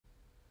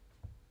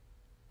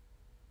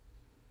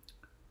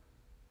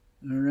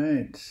All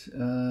right,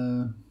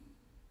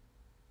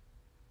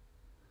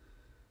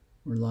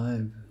 we're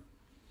live.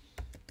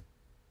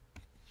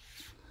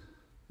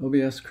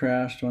 OBS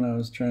crashed when I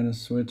was trying to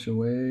switch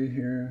away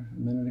here a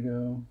minute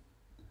ago.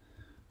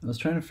 I was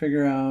trying to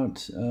figure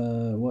out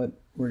what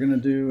we're going to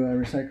do a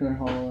recycler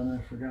haul, and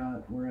I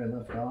forgot where I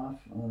left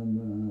off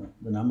on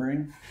the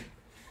numbering.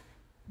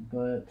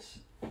 But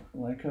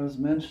like I was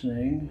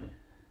mentioning,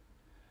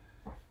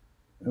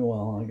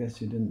 well, I guess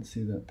you didn't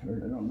see that part,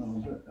 I don't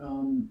know, but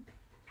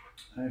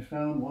I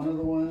found one of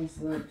the ones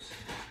that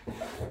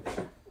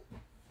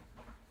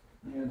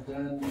I had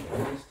done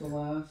close to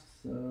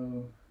last,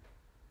 so,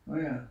 oh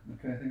yeah,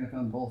 okay, I think I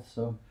found both.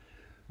 So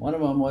one of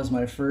them was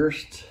my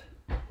first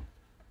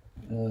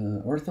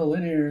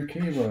ortholinear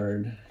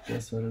keyboard.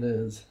 Guess what it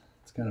is?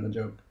 It's kind of a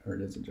joke, or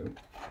it is a joke.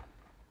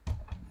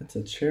 It's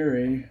a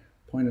Cherry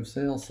point of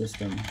sale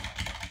system.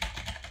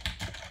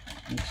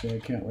 Actually, I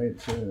can't wait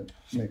to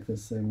make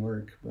this thing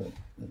work, but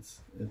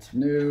it's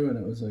new and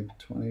it was like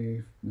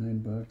 29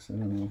 bucks, I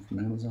don't know, from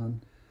Amazon.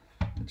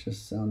 It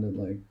just sounded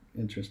like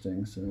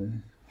interesting, so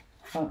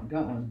I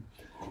got one.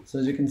 So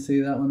as you can see,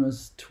 that one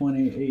was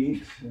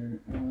 28, and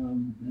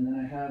then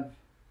I have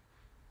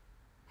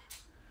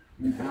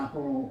an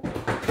Apple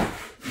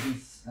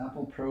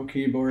Pro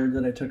keyboard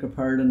that I took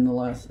apart in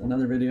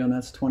another video, and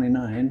that's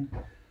 29.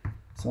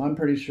 So I'm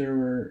pretty sure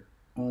we're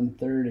on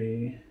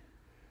 30.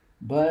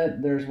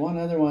 But there's one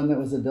other one that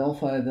was a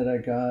Delphi that I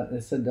got.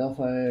 It said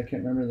Delphi. I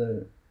can't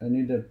remember I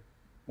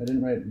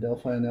didn't write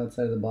Delphi on the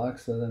outside of the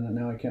box, so then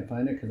now I can't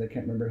find it because I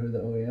can't remember who the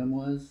OEM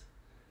was.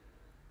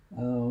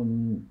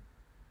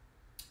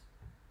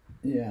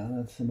 Yeah,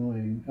 that's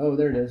annoying. Oh,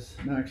 there it is.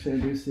 No, actually, I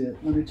do see it.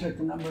 Let me check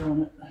the number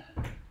on it.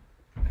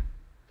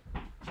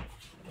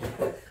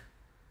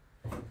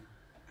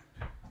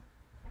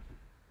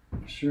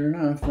 Sure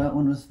enough, that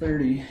one was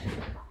 30.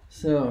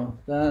 So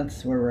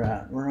that's where we're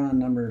at. We're on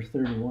number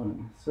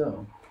 31.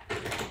 So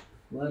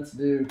let's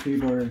do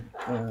keyboard.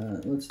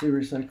 Let's do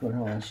recycler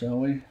haul, shall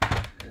we?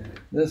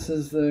 This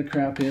is the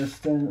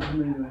crappiest. How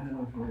many do I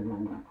have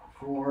here?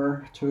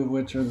 4, 2 of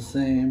which are the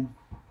same.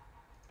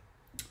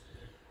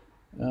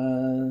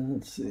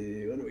 Let's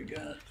see, what do we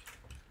got?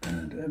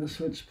 Do I have a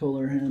switch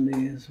puller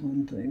handy is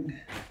one thing.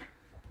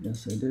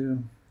 Yes, I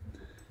do.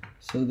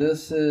 So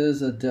this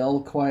is a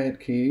Dell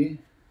QuietKey.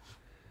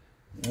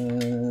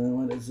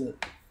 What is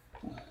it?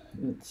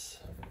 It's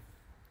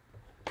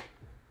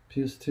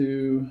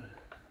PS2,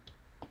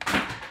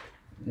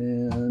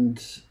 and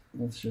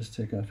let's just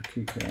take off a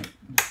keycap.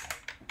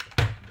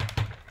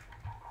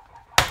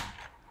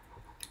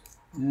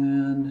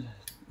 And,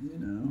 you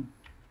know,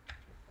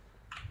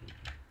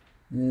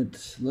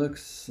 it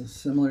looks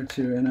similar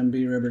to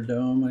NMB Rubber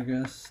Dome, I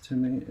guess, to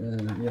me.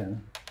 Yeah.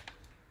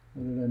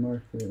 What did I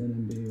mark the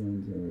NMB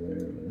ones over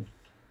there with?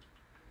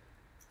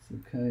 It's the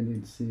kind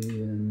you'd see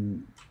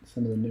in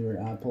some of the newer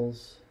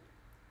Apples.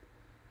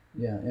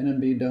 Yeah,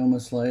 NMB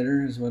Doma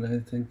slider is what I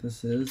think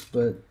this is,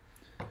 but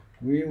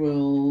we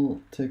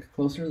will take a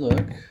closer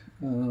look.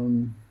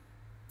 And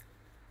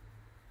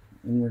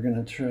we're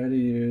gonna try to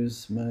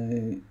use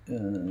my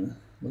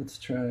let's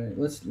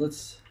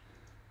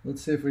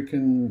see if we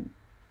can.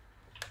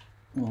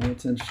 Well,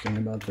 what's interesting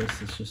about this,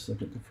 let's just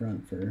look at the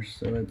front first.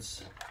 So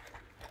it's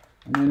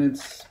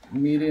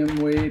medium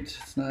weight.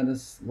 It's not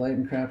as light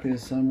and crappy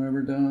as some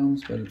rubber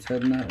domes, but it's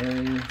heading that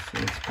way.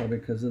 So it's probably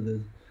because of the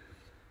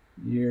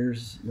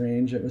years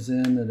range it was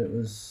in that it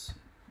was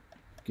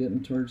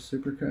getting towards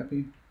super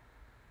crappy.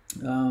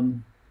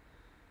 And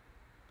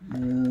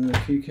the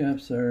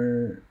keycaps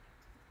are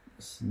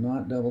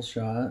not double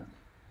shot.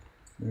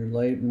 They're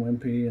light and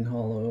wimpy and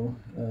hollow.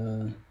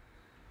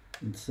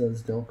 It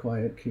says Dell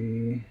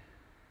QuietKey.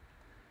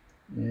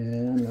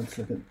 And let's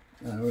look at,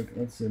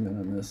 let's zoom in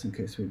on this in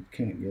case we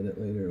can't get it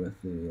later with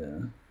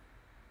the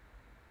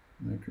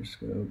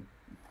microscope.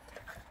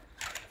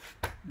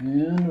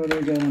 And what do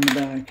we got on the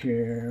back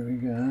here? We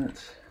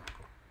got,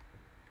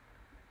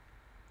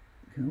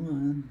 come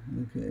on,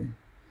 okay.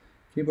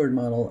 Keyboard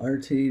model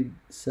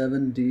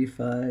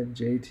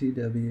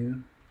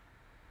RT7D5JTW,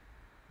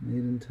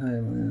 made in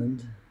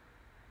Thailand.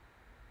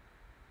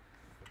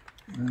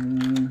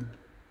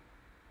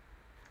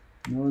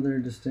 No other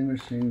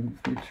distinguishing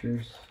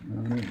features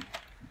on it.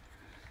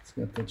 It's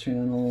got the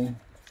channel,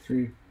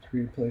 three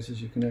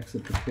places you can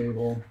exit the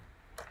cable.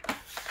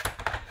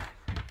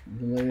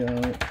 The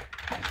layout,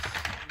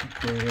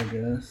 okay, I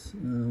guess.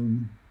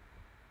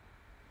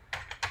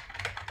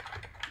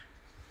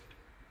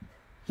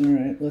 All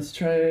right, let's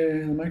try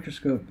the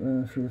microscope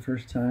for the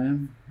first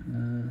time.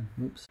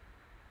 Whoops.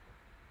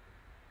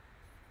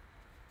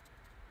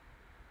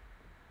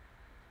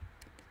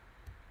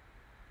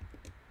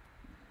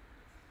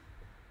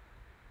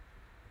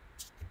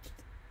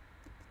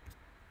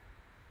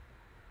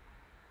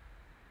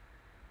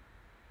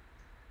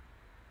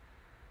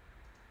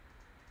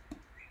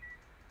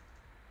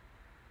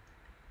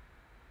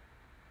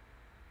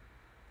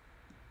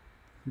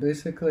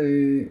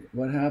 Basically,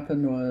 what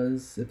happened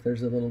was, if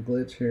there's a little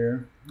glitch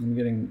here, I'm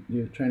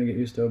trying to get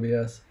used to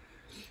OBS.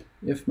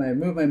 If I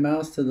move my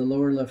mouse to the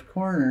lower left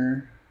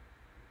corner,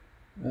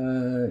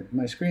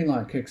 my screen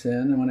lock kicks in,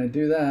 and when I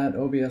do that,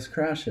 OBS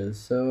crashes.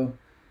 So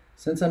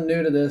since I'm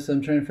new to this,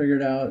 I'm trying to figure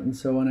it out, and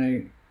so when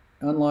I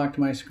unlocked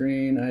my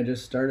screen, I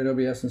just started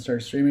OBS and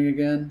started streaming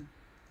again.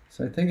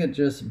 So I think it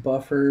just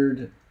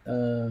buffered,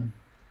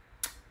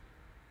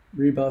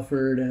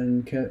 rebuffered,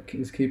 and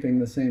is keeping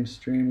the same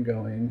stream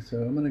going.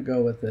 So I'm going to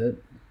go with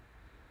it.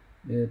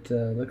 It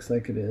looks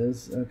like it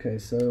is. Okay,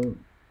 so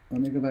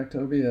let me go back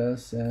to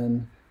OBS,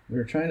 and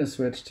we're trying to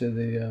switch to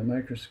the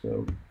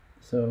microscope.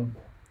 So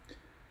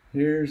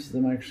here's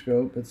the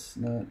microscope. It's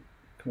not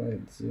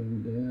quite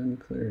zoomed in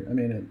clear. I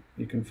mean,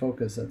 you can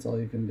focus. That's all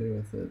you can do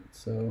with it.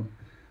 So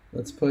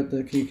let's put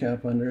the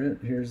keycap under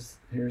it. Here's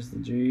the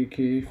G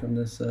key from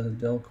this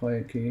Dell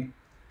QuietKey,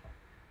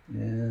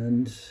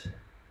 and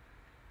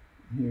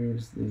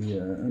here's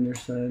the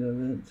underside of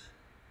it.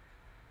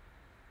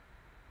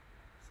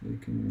 So you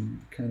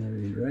can kind of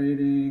read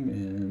writing,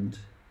 and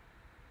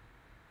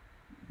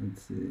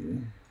let's see.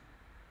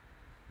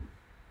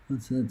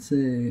 What's that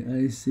say?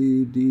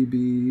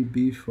 ICDB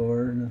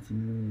B4.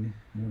 Nothing really.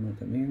 I don't know what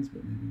that means,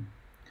 but maybe.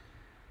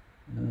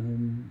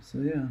 So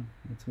yeah,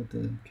 that's what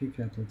the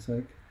keycap looks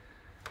like.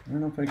 I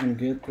don't know if I can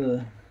get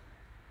the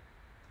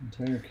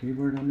entire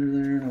keyboard under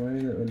there in a way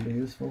that would be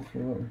useful for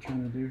what we're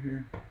trying to do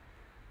here.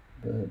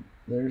 But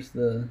there's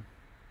the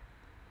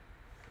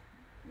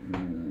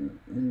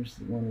there's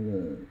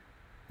the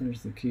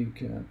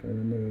keycap I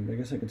removed. I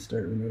guess I could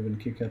start removing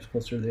keycaps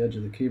closer to the edge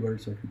of the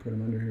keyboard so I can put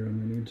them under here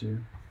when we need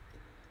to.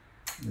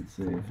 Let's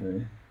see if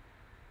I...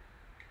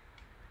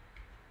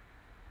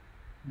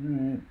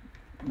 Alright,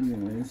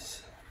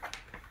 anyways,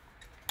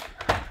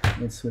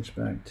 let's switch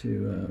back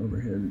to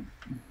overhead.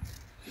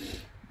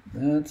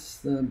 That's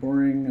the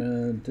boring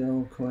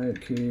Dell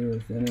QuietKey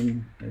with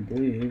NM, I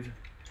believe.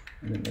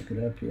 I didn't look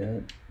it up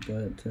yet,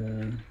 but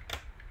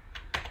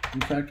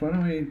in fact, why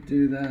don't we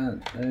do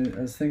that? I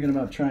was thinking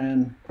about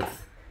trying,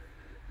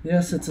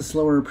 yes, it's a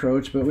slower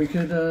approach, but we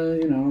could,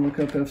 you know, look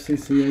up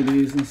FCC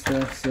IDs and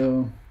stuff.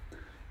 So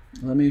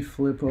let me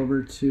flip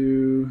over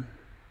to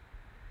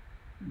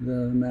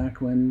the Mac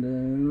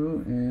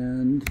window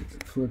and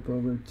flip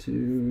over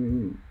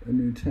to a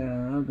new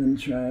tab and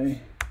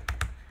try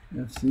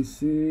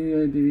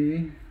FCC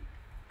ID.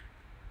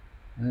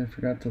 I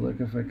forgot to look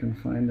if I can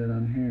find it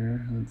on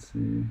here. Let's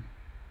see.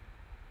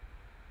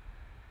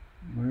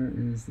 Where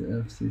is the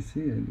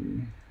FCC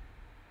ID?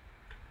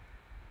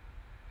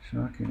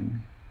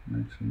 Shocking.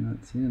 I'm actually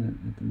not seeing it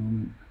at the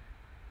moment.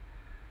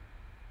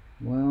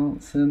 Well,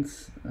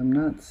 since I'm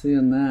not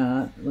seeing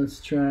that, let's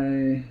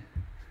try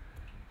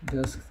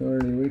Desk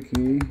Authority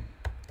Wiki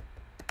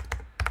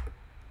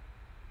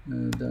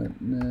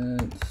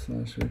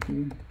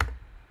 .net/wiki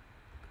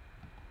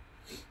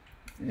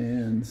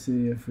and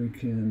see if we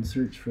can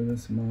search for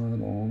this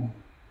model,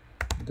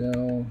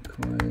 Dell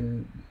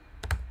QuietKey.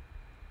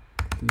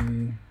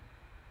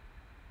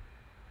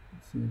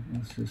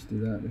 Let's just do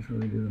that before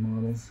we do the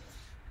models.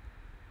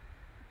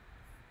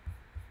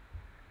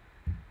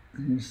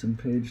 Here's some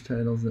page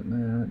titles that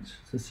match.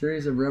 It's a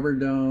series of Rubber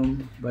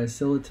Dome by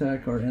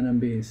Silitech or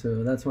NMB,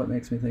 so that's what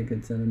makes me think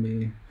it's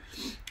NMB,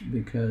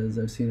 because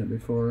I've seen it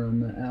before on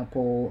the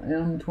Apple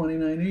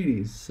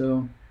M2980s.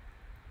 So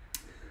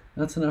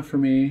that's enough for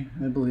me.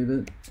 I believe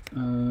it.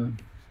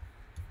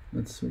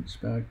 Let's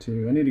switch back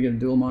to, I need to get a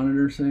dual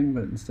monitor thing,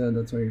 but instead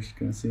that's why you're just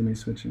going to see me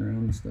switching around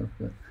and stuff.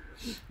 But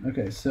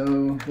okay,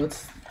 so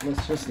let's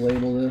just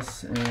label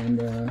this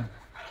and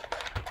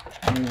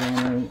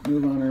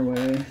move on our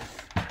way.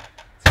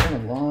 It's kind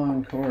of a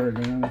long cord,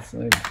 man. It's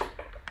like,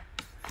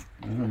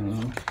 I don't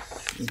know,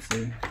 it's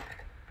a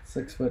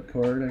 6-foot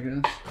cord, I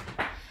guess.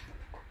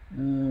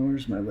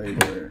 Where's my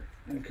labeler?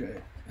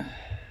 Okay. So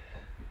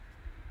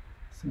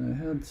I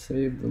had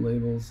saved the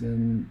labels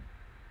in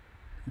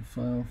the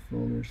file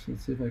folder, so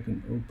let's see if I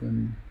can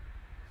open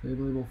save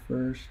label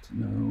first.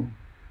 No.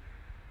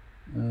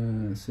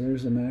 So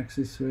there's a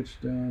maxi switch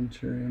down,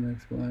 Cherry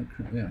MX Black,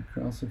 yeah,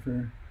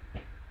 Crossover.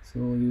 So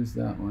we'll use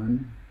that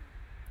one.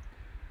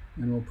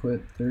 And we'll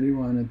put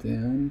 31 at the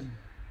end.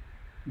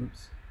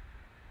 Oops.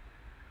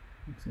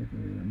 Looks like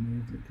I'm gonna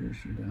move the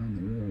cursor down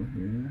the row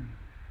here.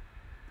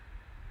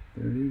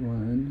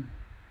 31.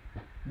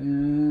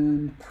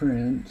 And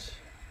print.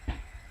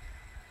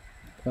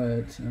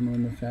 But I'm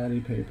on the fatty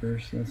paper,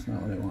 so that's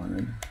not what I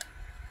wanted.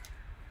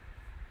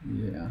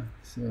 Yeah,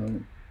 so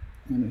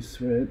let me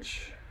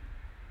switch.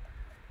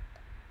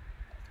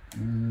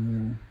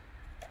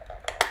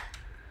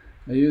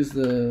 I use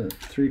the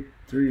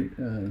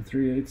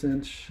 3/8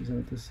 inch. Is that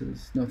what this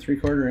is? No,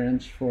 3/4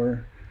 inch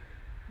for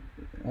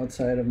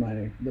outside of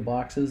the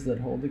boxes that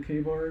hold the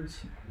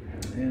keyboards,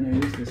 and I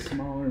use the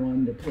smaller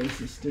one to place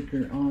the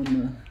sticker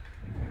on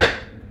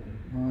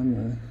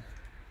the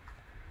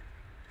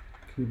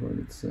keyboard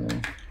itself.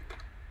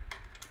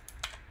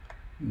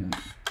 Yeah,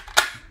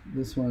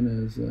 this one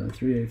is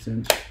 3/8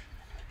 inch,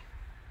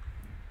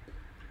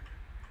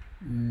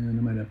 and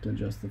I might have to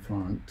adjust the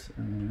font.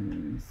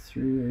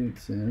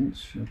 3/8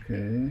 inch,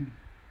 okay,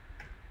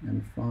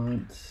 and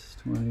font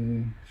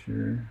 20,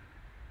 sure.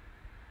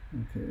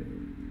 Okay,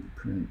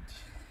 print.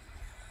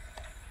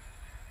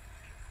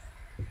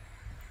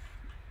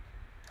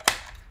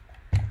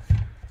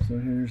 So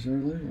here's our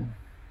label.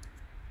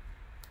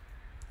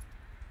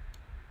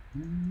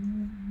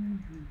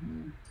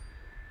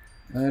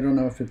 I don't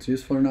know if it's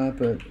useful or not,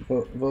 but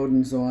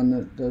Voden's the one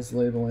that does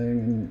labeling,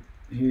 and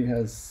he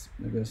has,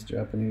 I guess,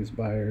 Japanese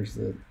buyers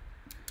that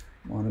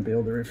want to be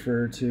able to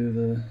refer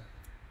to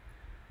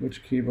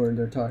which keyboard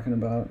they're talking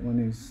about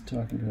when he's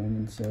talking to them,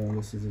 and so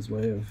this is his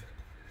way of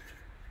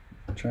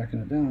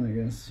tracking it down, I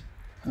guess.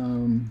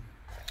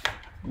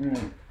 Alright,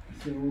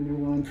 so we'll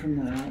move on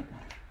from that.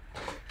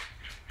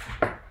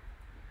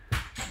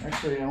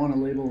 Actually, I want to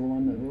label the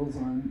one that Will's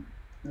on.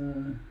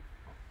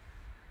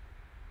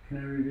 Can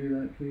I review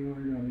that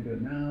keyboard? Do you want me to do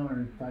it now or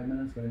in 5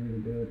 minutes? But I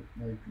need to do it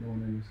like the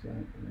one I just got.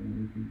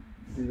 And you can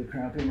do the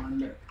crappy one,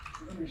 but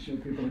let me show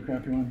people the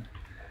crappy one.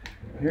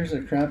 Here's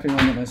a crappy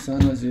one that my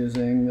son was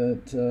using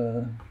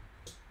that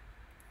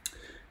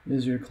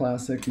is your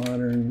classic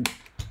modern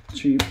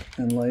cheap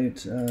and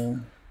light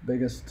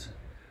biggest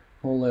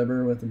hole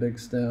ever with a big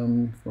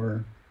stem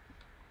for,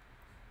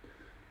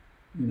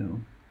 you know,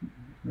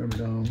 rubber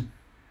dome,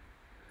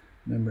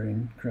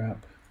 membrane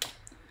crap.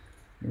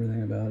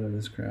 Everything about it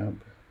is crap.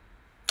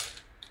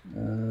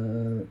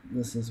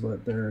 This is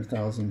what there are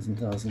thousands and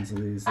thousands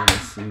of these that I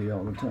see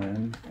all the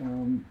time.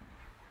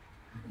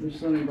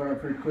 Just let me borrow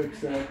for a quick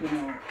sec. You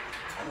know,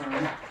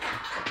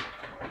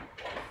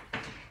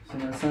 so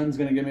my son's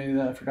gonna give me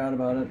that. I forgot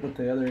about it, but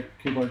the other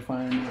keyboard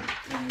find.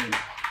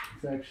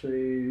 It's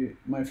actually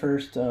my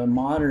first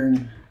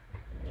modern,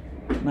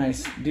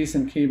 nice,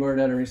 decent keyboard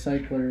at a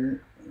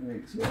recycler.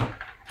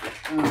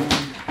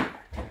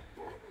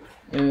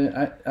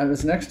 I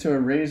was next to a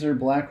Razer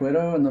Black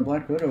Widow, and the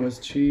Black Widow was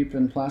cheap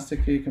and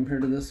plasticky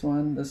compared to this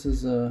one. This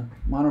is a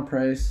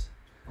Monoprice.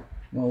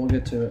 Well, we'll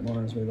get to it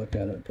more as we look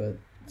at it, but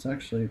it's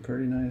actually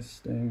pretty nice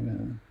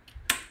thing.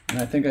 And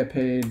I think I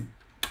paid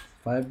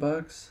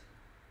 $5.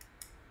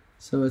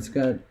 So it's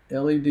got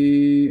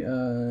LED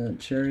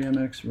Cherry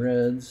MX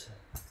reds.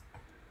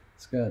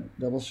 It's got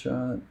double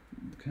shot.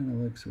 It kind of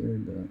looks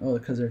weird though. Oh,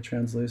 because they're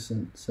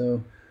translucent.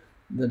 So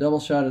the double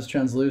shot is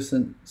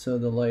translucent, so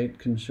the light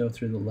can show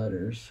through the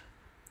letters.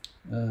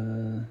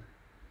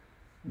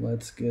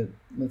 Let's get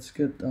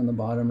on the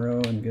bottom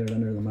row and get it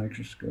under the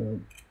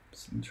microscope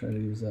and try to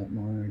use that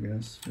more, I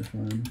guess, for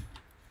fun.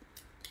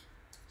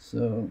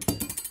 So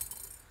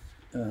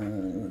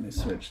let me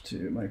switch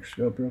to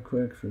microscope real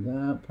quick for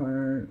that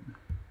part.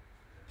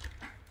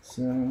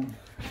 So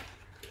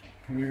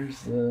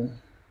here's a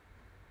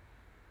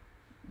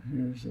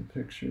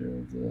picture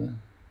of the.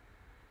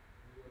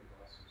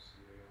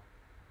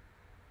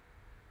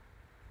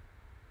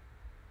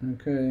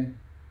 Okay.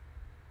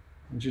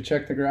 Did you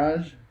check the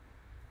garage?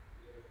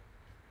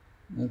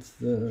 That's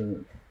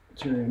the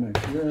Cherry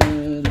MX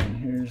red, and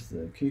here's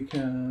the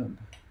keycap.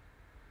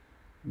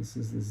 This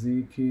is the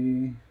Z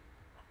key,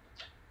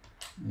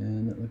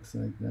 and it looks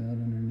like that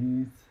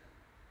underneath.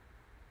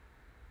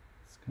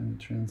 It's kind of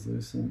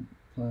translucent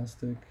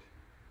plastic.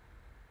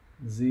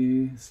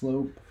 Z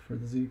slope for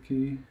the Z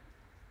key.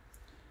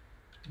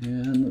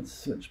 And let's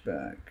switch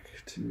back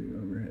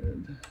to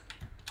overhead.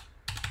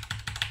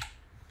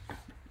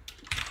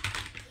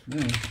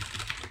 Yeah,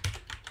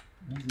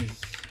 this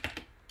is,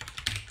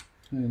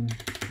 and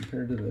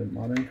compared to the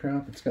modern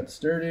crap, it's got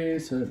sturdy,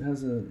 so it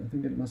has a, I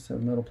think it must have a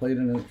metal plate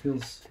in it. It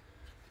feels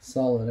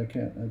solid.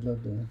 I'd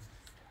love to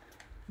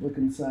look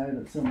inside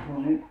at some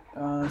point.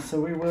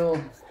 So we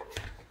will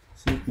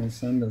see if my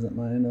son doesn't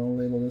mind. I'll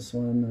label this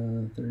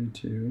one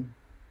 32.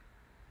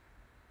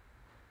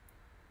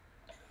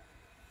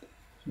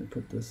 Should I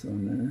put this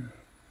on there?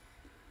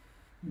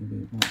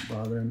 Maybe it won't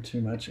bother him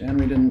too much. And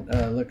we didn't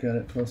look at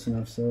it close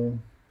enough, so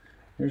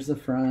here's the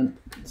front.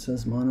 It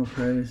says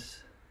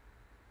Monoprice.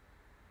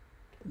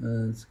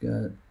 It's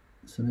got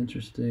some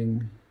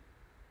interesting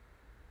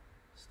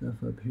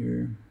stuff up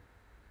here.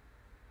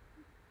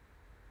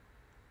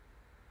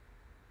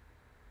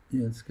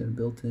 Yeah, it's got a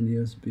built-in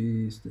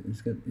USB.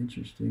 It's got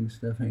interesting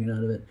stuff hanging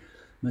out of it.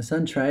 My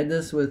son tried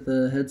this with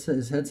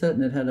his headset,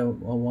 and it had a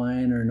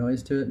whine or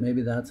noise to it.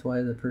 Maybe that's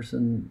why the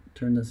person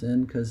turned this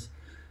in,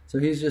 so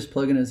he's just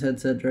plugging his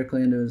headset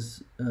directly into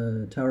his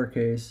tower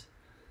case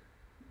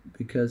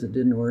because it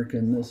didn't work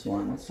in this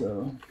one.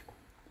 So,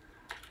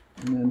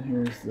 and then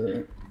here's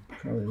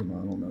probably the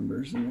model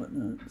numbers and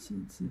whatnot. So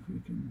let's see if we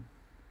can.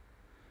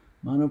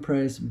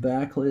 Monoprice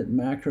Backlit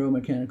Macro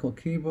Mechanical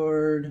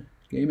Keyboard,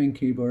 Gaming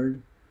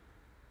Keyboard.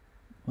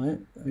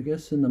 What? I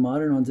guess in the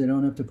modern ones they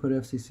don't have to put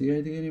FCC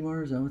ID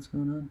anymore. Is that what's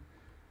going on?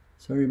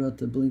 Sorry about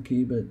the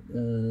blinky, but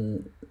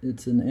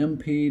it's an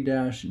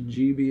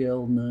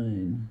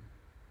MP-GBL9.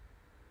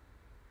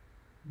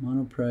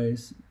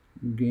 Monoprice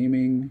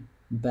Gaming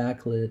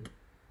Backlit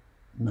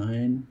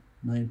 9th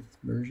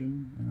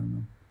version. I don't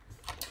know.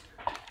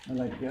 I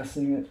like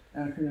guessing at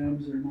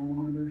acronyms or model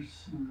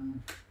numbers.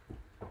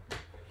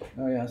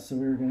 Oh yeah, so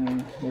we're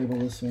gonna label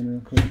this one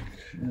real quick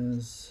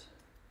as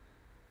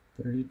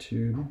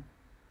 32.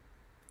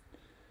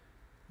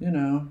 You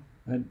know,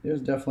 it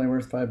was definitely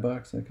worth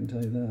 $5. I can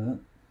tell you that.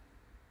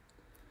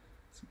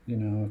 You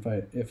know,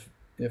 if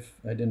if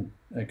I didn't,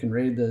 I can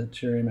raid the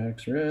Cherry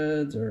Max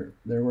Reds, or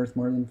they're worth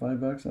more than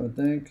 $5, I would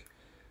think.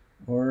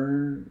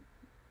 Or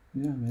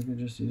yeah, maybe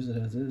just use it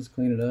as is,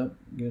 clean it up,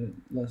 get it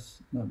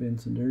not being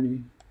so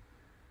dirty.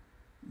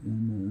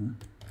 And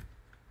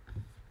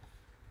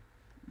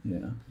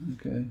yeah,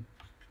 okay.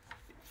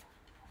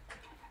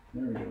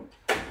 There we go.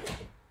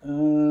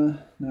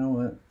 Now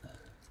what?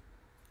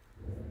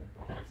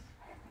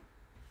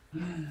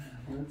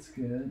 Let's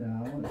get it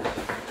out.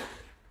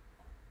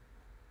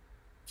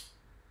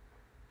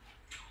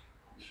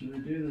 Should I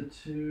do the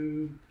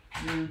two?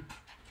 Yeah.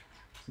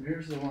 So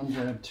here's the ones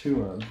I have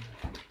two of.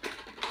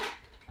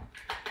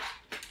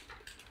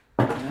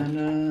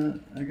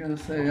 And I gotta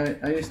say,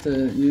 I used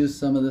to use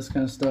some of this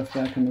kind of stuff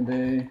back in the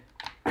day.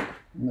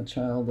 I'm a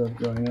child of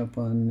growing up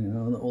on, you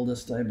know, the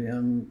oldest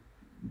IBM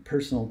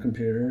personal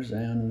computers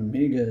and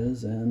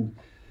Amigas, and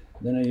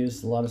then I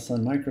used a lot of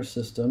Sun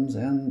Microsystems,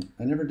 and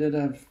I never did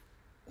have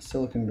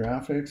Silicon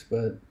Graphics,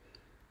 but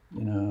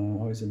you know,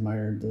 I always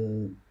admired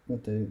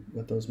what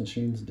those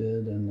machines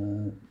did,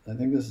 and I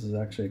think this is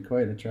actually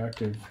quite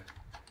attractive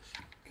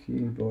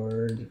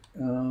keyboard.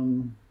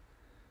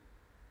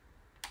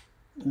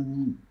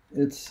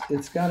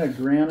 It's got a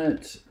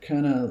granite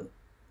kind of,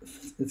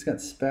 it's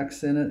got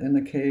specks in it in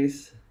the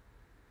case.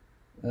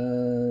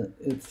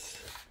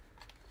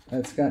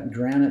 It's got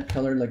granite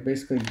colored, like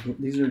basically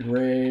these are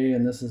gray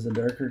and this is a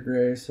darker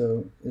gray,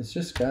 so it's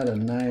just got a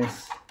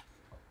nice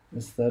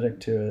aesthetic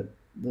to it.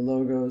 The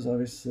logo is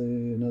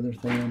obviously another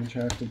thing I'm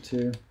attracted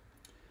to.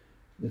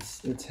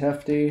 It's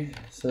hefty,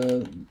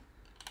 so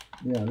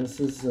yeah, this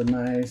is a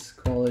nice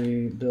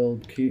quality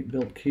built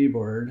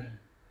keyboard.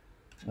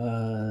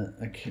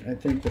 I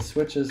think the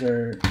switches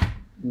are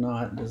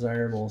not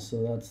desirable,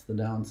 so that's the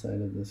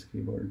downside of this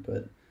keyboard,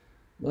 but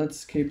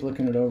let's keep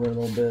looking it over a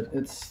little bit.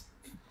 It's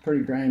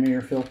pretty grimy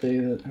or filthy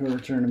that whoever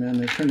turned them in.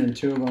 They turned in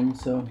two of them,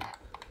 so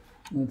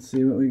let's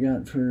see what we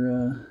got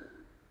for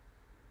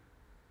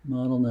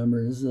model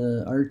numbers.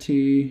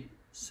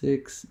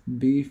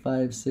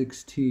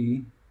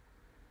 RT6B56T,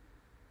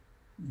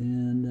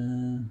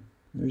 and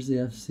there's the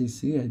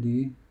FCC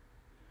ID.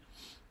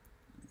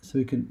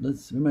 So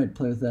we might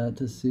play with that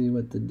to see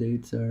what the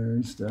dates are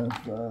and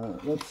stuff.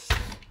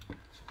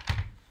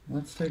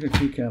 Let's take a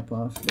keycap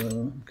off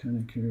though. I'm kind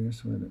of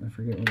curious I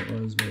forget what it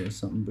was, but it was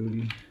something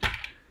booty.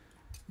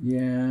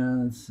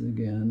 Yeah, it's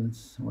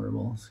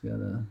horrible. It's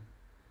got a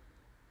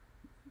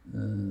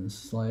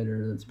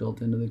slider that's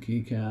built into the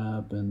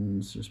keycap,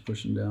 and it's just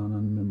pushing down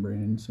on the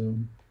membrane,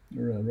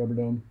 or a rubber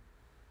dome.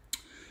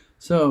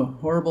 So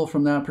horrible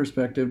from that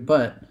perspective,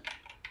 but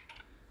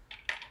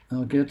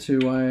I'll get to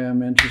why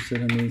I'm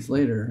interested in these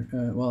later.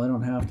 Well, I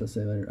don't have to say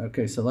later.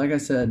 Okay, so like I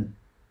said,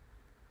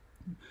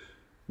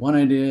 one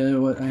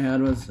idea what I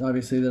had was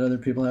obviously that other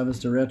people have is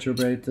to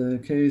retrobrite the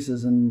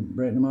cases and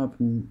brighten them up,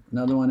 and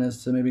another one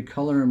is to maybe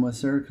color them with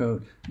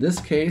Cerakote. This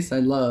case I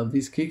love,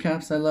 these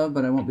keycaps I love,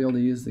 but I won't be able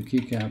to use the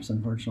keycaps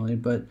unfortunately.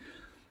 But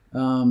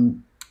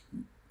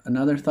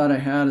another thought I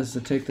had is to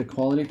take the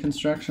quality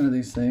construction of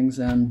these things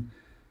and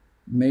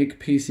make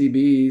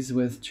PCBs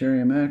with Cherry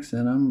MX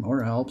in them,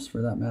 or Alps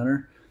for that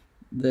matter,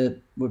 that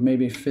would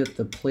maybe fit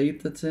the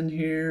plate that's in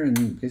here,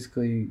 and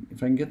basically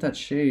if I can get that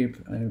shape,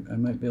 I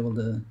might be able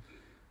to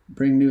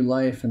bring new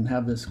life and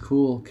have this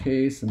cool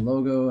case and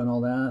logo and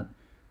all that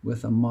with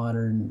some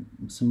modern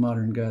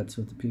guts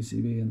with the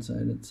PCB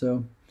inside it.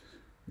 So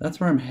that's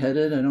where I'm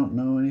headed. I don't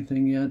know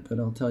anything yet, but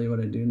I'll tell you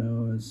what I do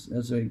know.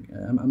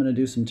 I'm going to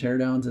do some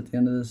teardowns at the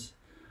end of this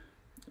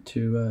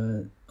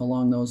to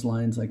along those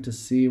lines, like to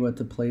see what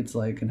the plate's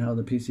like and how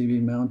the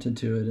PCB mounted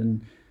to it,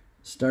 and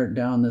start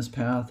down this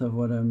path of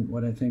what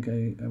I think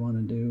I want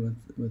to do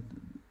with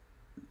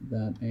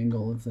that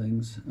angle of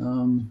things.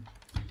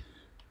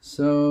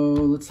 So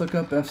let's look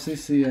up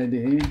FCC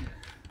ID.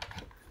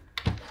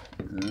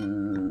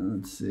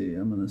 Let's see,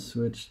 I'm going to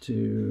switch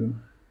to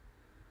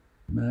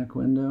Mac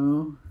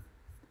window,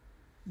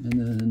 and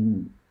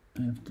then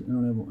I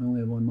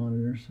only have one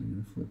monitor, so I'm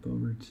going to flip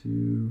over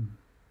to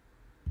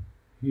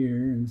here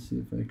and see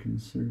if I can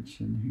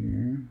search in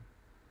here.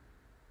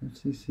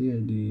 FCC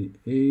ID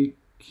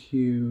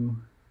AQ6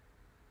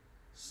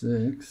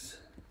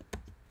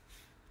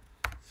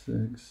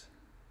 Cypress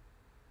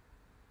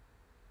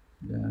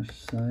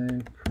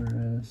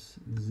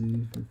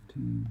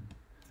Z15.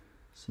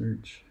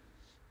 Search.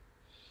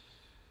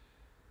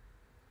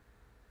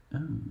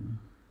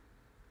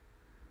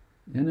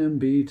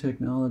 NMB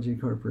Technology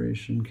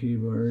Corporation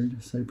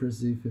keyboard,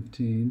 Cypress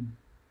Z15.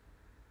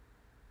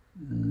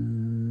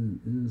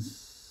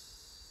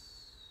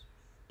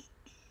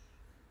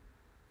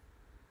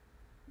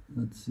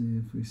 Let's see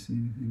if we see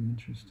anything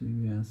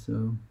interesting. Yeah,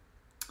 so,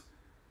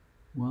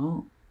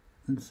 well,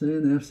 let's say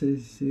the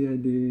FCC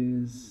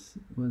ID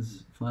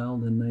was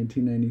filed in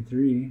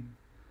 1993.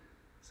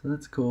 So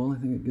that's cool. I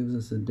think it gives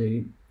us a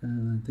date,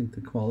 and I think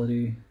the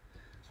quality,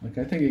 like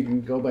I think you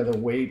can go by the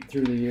weight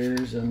through the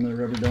years and the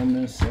rubber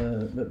domeness,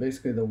 but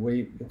basically the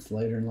weight gets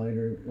lighter and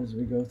lighter as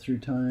we go through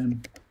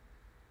time.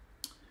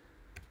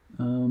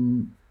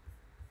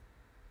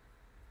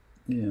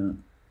 Yeah.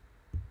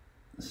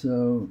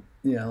 So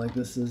yeah, like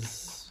this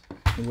is,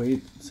 the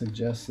weight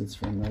suggests it's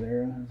from that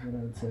era, is what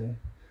I would say.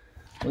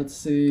 Let's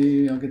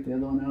see, I'll get the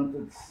other one out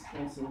that's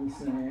also the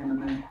same,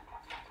 and they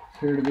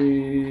appear to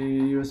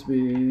be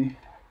USB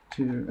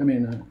to,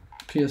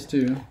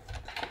 PS2.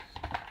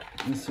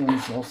 This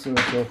one's also a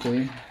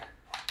trophy,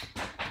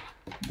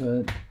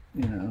 but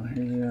you know,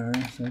 here they are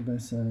side by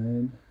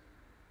side.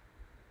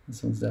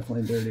 This one's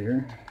definitely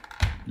dirtier.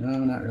 No,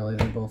 not really,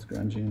 they're both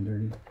grungy and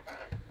dirty.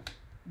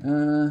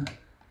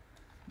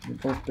 They're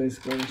both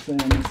basically saying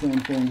the same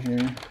thing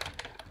here.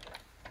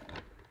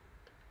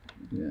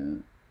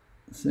 Yeah,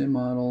 same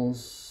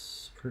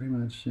models, pretty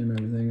much same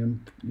everything.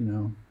 And you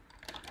know,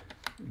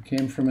 it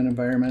came from an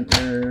environment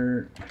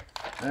where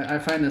I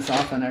find this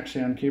often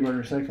actually on keyboard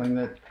recycling,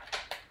 that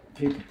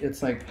people,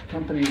 it's like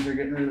companies are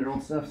getting rid of their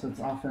old stuff, so it's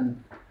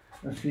often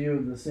a few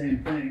of the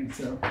same thing.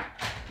 So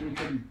you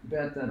can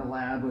bet that a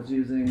lab was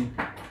using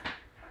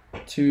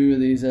 2 of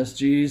these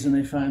SGs and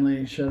they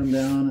finally shut them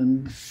down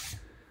and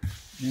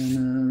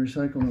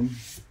recycle them.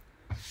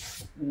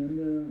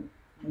 And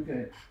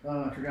okay,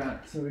 I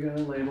forgot. So we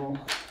gotta label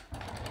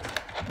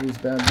these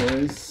bad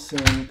boys. So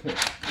we'll put,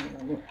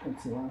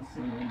 what's the last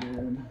thing I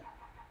did?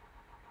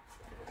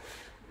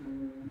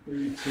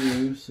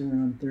 32. So we're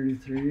on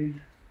 33.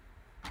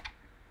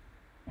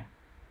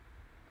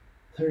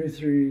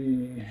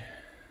 33.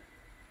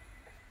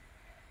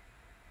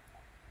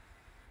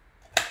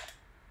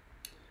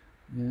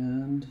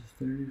 And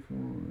 34.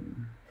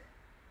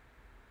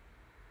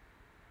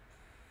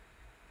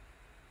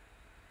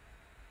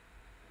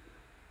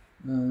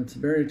 It's a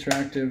very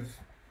attractive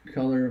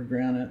color of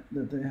granite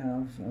that they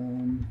have,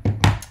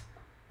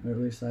 or at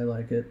least I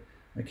like it.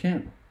 I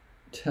can't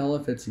tell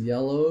if it's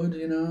yellowed,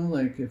 you know,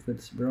 like if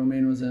it's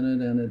bromine was in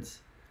it and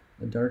it's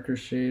a darker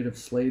shade of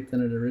slate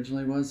than it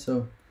originally was.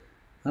 So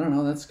I don't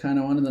know, that's kind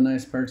of one of the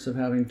nice parts of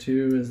having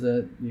 2 is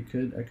that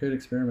I could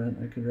experiment.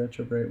 I could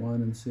retrobrate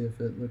one and see if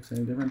it looks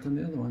any different than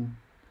the other one.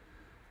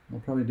 I'll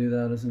probably do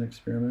that as an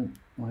experiment.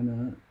 Why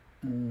not?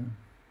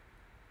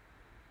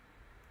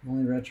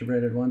 Only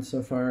retrobrated once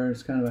so far.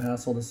 It's kind of a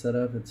hassle to set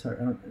up. It's hard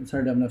to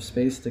have enough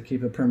space to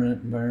keep a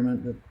permanent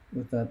environment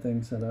with that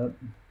thing set up.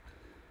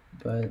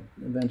 But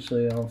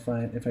eventually I'll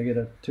find, if I get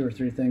 2 or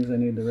 3 things I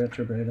need to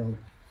retrobrate, I'll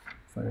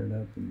fire it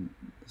up in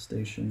the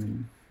station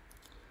and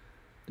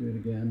do it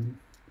again.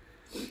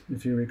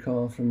 If you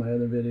recall from my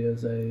other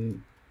videos, I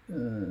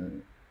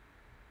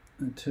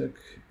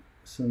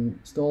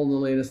stole the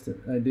latest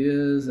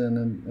ideas and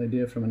an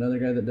idea from another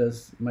guy that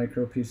does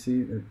micro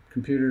PC or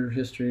computer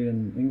history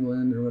in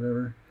England or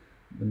whatever,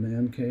 the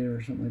man cave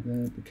or something like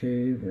that, the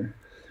cave, or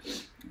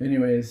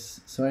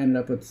anyways, so I ended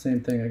up with the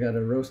same thing. I got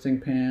a roasting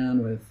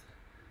pan with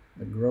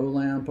a grow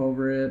lamp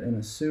over it and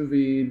a sous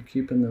vide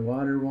keeping the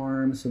water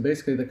warm. So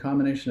basically the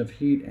combination of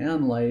heat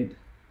and light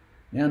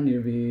and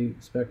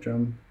UV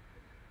spectrum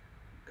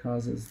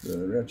causes the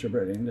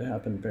retrobrating to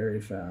happen very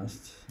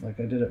fast. Like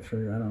I did it for,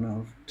 I don't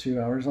know, 2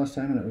 hours last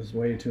time and it was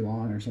way too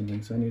long or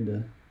something, so I need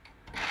to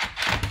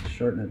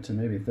shorten it to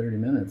maybe 30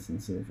 minutes and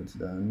see if it's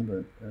done.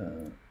 But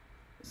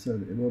so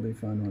it will be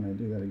fun when I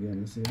do that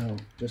again to see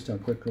just how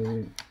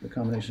quickly the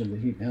combination of the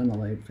heat and the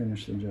light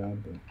finish the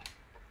job. But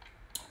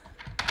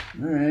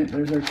all right,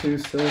 there's our 2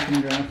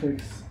 Silicon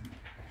Graphics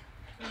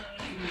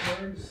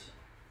keyboards.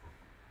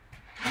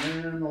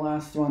 And the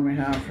last one we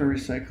have for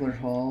recycler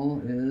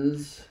haul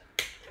is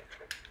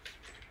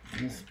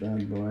this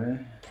bad boy.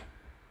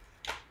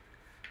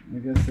 I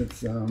guess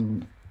it's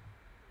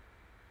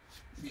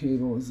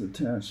cable is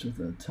attached with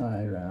a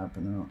tie wrap,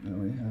 and I don't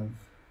really have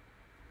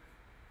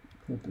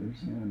clippers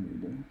handy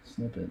to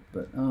snip it,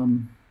 but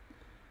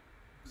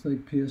looks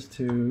like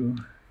PS2.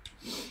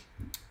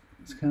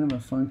 It's kind of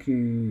a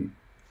funky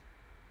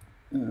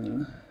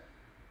connector.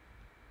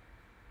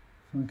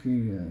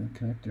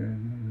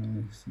 I've never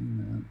really seen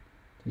that.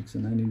 Takes a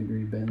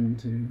 90-degree bend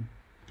to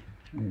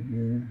right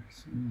here.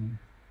 It's really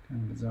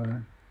kind of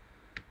bizarre.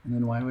 And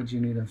then why would you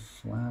need a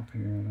flap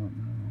here? I don't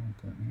know what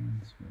that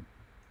means, but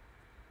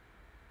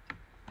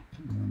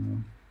I don't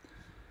know.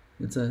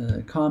 It's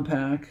a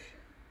Compaq.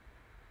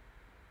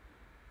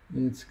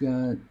 It's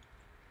got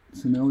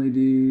some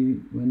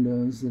LED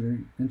windows that are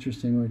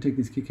interesting. When we take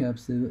these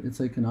keycaps, it's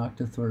like an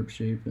octathorpe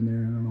shape in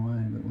there. I don't know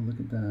why, but we'll look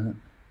at that.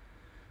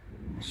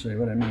 I'll show you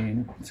what I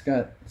mean. It's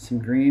got some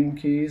green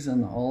keys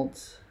on the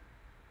Alt,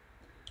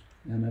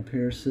 and up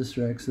here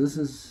sysrex. This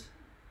is,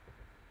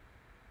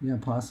 yeah,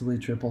 possibly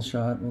triple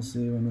shot. We'll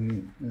see when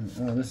we.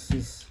 Oh,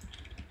 this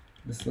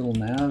little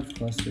nav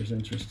cluster is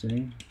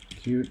interesting,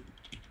 cute,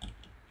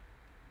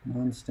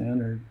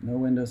 non-standard, no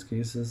Windows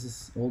keys. This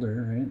is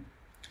older, right?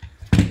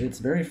 It's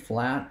very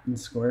flat and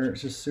square.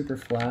 It's just super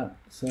flat.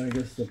 So I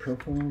guess the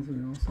profiles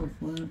are also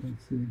flat.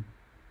 Let's see.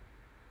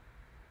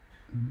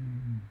 I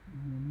don't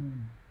know.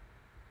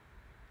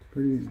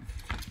 Pretty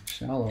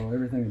shallow,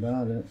 everything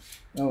about it.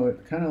 Oh,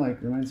 it kind of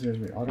like reminds me of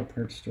the auto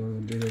parts store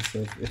would do this.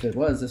 So if it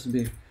was, this would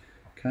be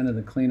kind of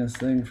the cleanest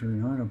thing for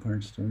an auto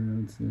parts store, I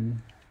would say.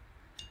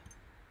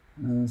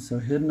 So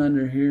hidden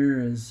under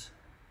here is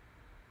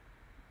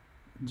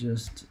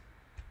just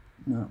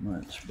not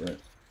much, but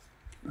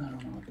I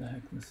don't know what the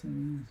heck this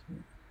thing is,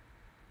 but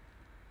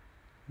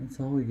that's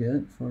all we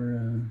get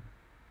for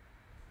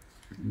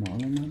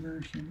model number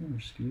or something, or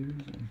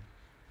SKUs.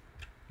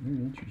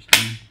 Very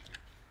interesting.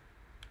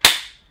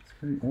 It's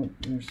pretty, oh,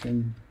 there's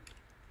some,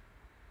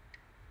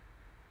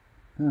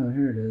 oh,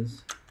 here it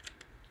is.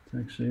 It's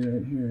actually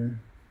right here.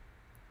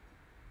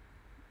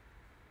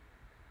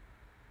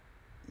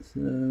 So,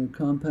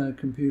 Compaq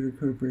Computer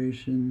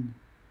Corporation,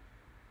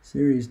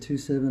 Series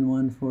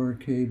 2714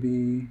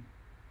 KB,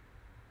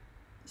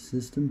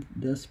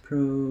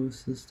 Deskpro,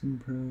 System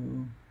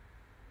Pro.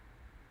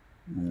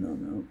 I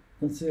don't know.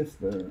 Let's see if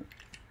the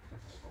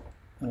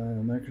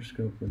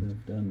microscope would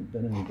have been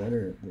any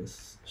better at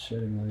this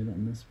shedding light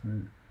on this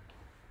part.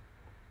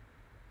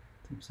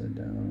 It's upside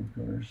down,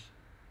 of course.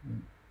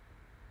 But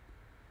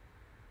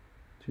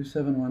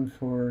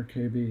 2714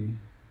 KB,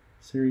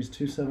 Series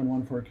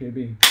 2714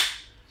 KB.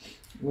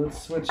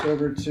 Let's switch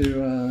over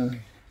to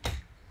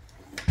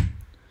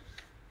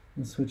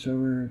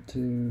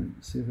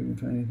see if we can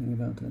find anything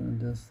about that on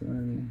Desk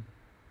already.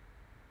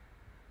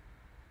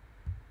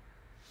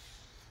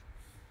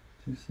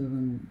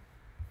 27.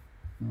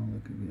 I'll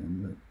look again,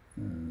 but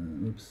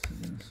oops, I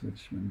gotta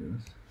switch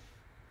windows.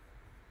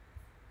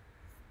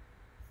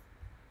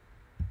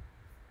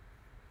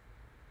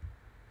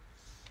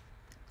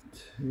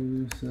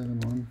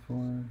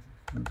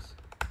 Oops.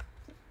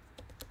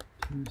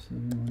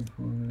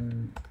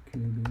 2714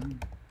 KB.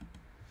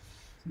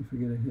 See if we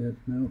get a hit.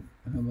 Nope.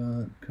 How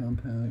about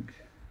Compaq?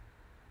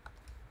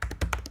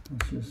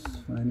 Let's just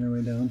find our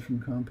way down from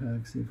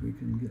Compaq, see if we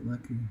can get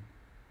lucky.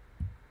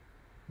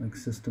 Like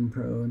System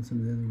Pro and some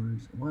of the other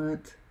words.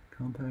 What?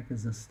 Compaq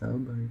is a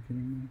stub? Are you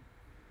kidding me?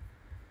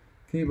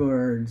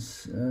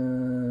 Keyboards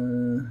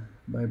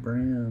by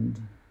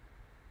brand.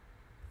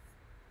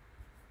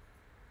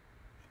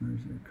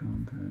 Where's your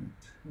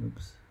Compact?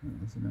 Oops,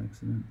 that was an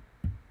accident.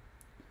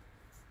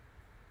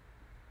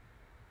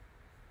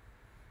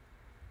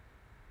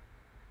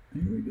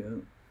 Here we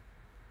go.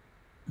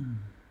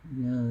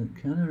 Yeah, it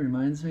kind of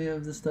reminds me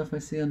of the stuff I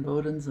see on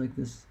Bowden's, like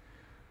this,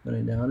 but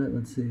I doubt it.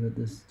 Let's see what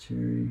this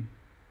cherry.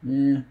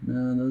 No,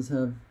 those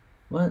have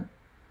what?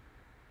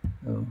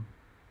 Oh,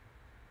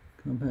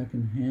 Compaq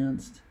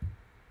Enhanced.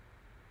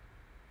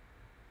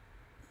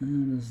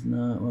 That is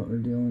not what we're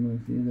dealing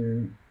with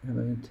either. Have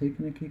I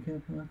taken a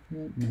keycap off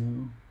yet?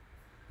 No.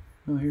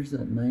 Oh, here's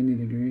that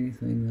 90-degree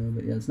thing though.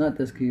 But yeah, it's not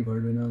this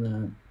keyboard. We know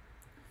that.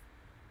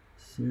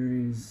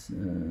 Series.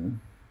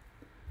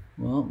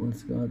 Well,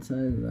 let's go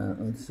outside of that.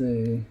 Let's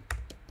say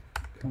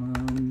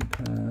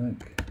Compaq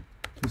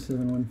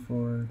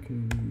 2714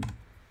 KB.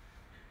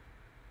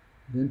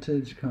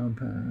 Vintage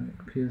Compaq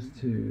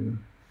PS2.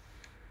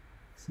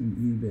 Some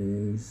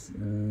eBays.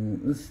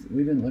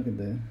 We didn't look at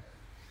the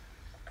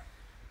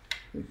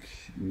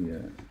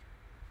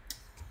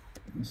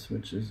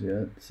switches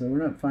yet, so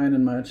we're not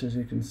finding much, as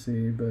you can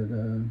see, but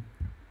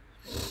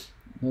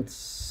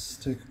let's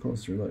take a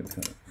closer look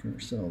at it for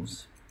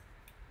ourselves.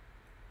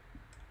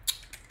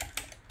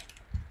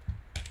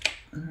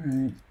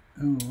 Alright,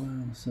 oh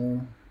wow,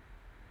 so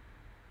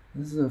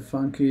this is a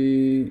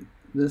funky,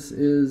 this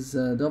is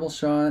a double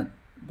shot,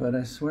 but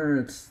I swear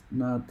it's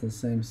not the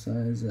same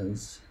size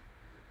as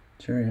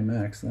Cherry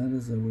MX. That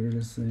is the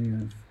weirdest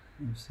thing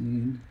I've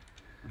seen.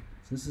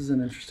 This is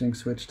an interesting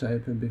switch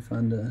type. It'd be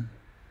fun to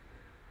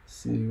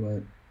see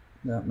what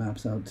that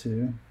maps out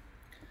to.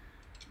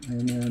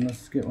 And then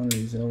let's get one of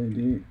these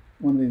LED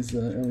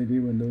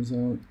windows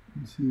out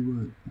and see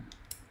what.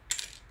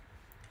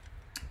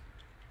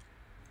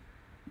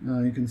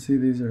 You can see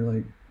these are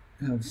like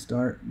have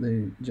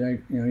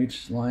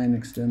each line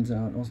extends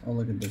out. I'll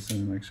look at this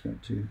in the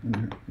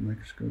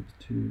microscope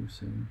too.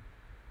 So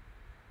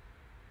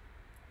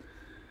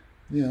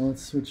yeah,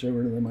 let's switch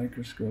over to the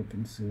microscope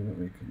and see what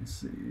we can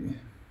see.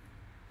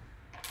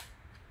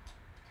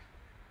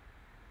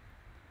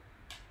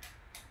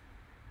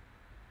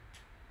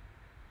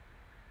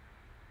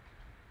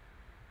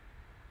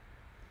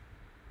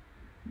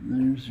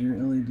 There's your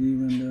LED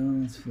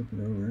window. Let's flip it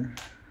over.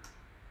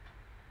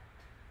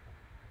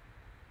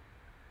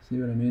 See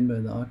what I mean by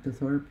the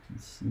octothorpe?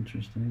 It's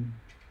interesting.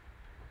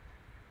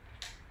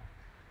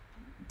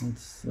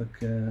 Let's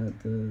look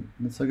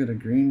at a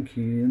green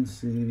key and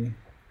see.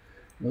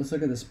 Let's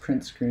look at this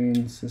print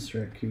screen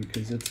sysrec key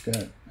because it's got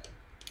a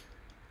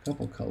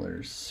couple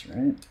colors,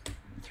 right?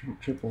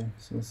 Triple.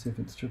 So let's see if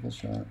it's triple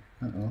shot.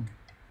 Uh-oh.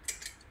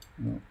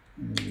 No,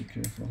 I'm gonna be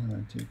careful how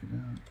I take it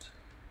out.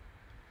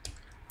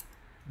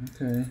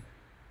 Okay.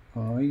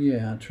 Oh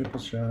yeah, triple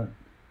shot.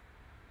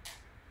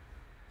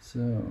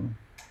 So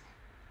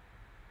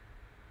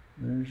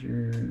there's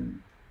your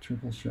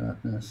triple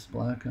shotness.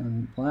 Black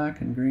and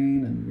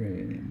green and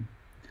gray.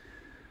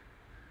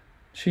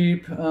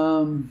 Cheap.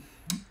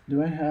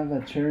 Do I have a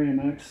Cherry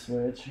MX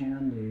switch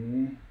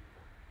handy?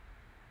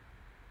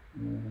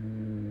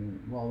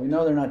 Well, we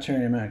know they're not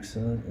Cherry MX,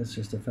 so it's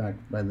just a fact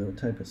by the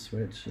type of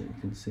switch that you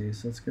can see.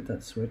 So let's get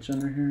that switch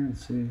under here and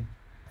see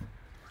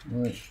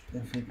what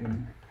if we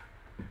can.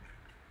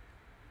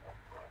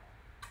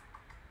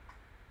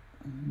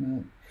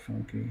 Not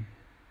funky.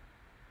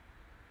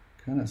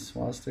 kind of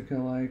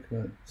swastika-like,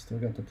 but still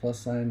got the plus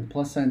sign. The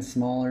plus sign's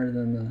smaller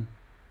than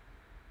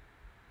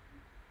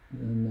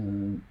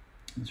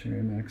the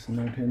Cherry Max, in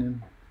my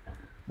opinion.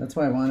 That's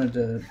why I wanted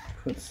to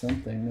put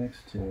something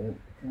next to it.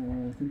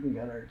 I think we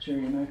got our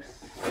Cherry Max.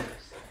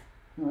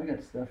 Oh, I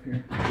got stuff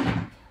here.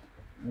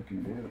 I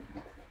can do.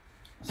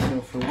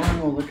 So for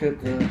one, we'll look at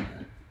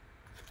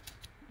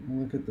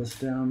this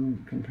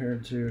down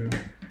compared to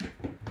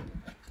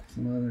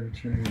some other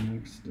Cherry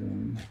Max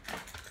down.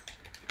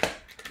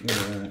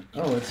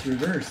 Oh, it's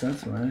reversed.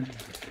 That's why.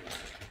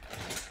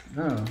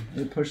 Oh,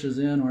 it pushes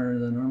in where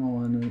the normal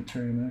one, the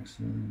Cherry Max,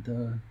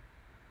 duh.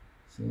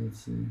 So let's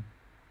see.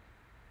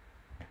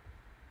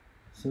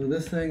 So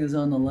this thing is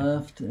on the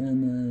left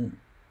and the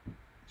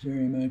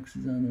Cherry Max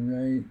is on the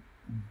right.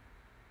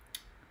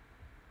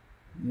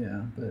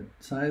 Yeah, but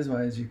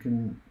size-wise you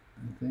can,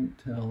 I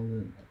think, tell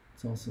that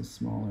it's also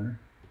smaller.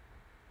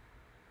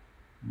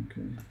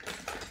 Okay.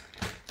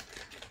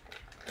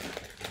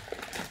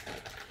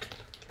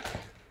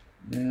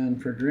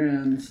 And for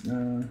grins,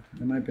 I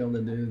might be able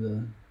to do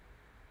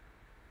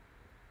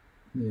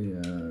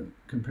the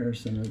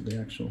comparison of the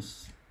actual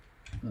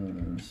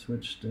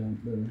switch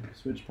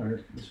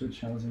part, the switch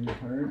housing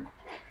part.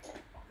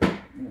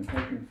 And if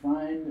I can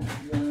find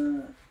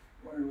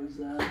where was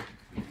that?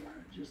 I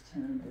just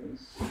had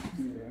those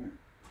here.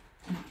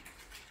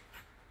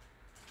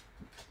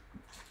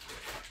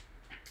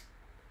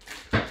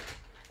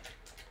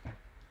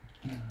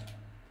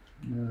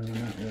 No,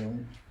 not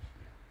really.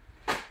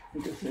 I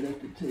guess I'd have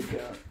to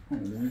take out one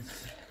of these.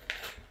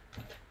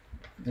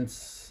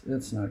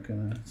 It's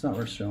not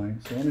worth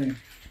showing. So let me,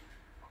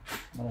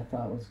 what I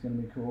thought was gonna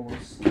be cool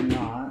was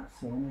not.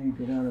 So let me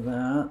get out of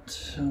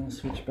that. I'll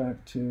switch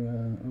back to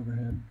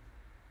overhead.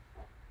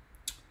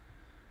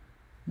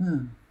 Yeah,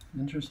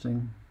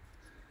 interesting.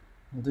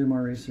 I'll do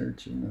more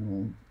research and then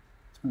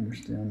we'll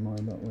understand more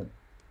about what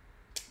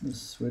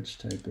this switch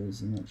type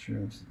is. I'm not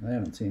sure. I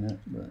haven't seen it,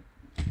 but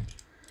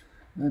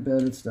I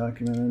bet it's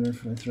documented.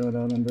 If I throw it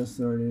out on Best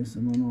Authority,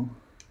 someone will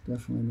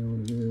definitely know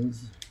what it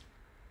is.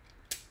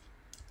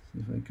 See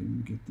if I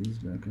can get these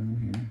back on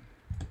here.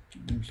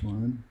 There's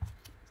one.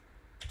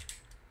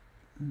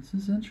 This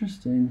is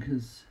interesting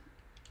because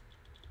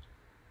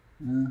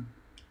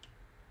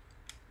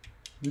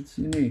it's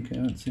unique. I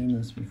haven't seen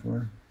this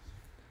before.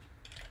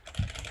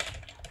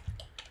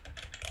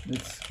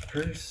 It's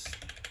pretty,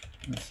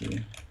 let's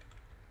see,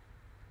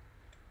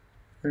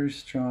 very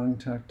strong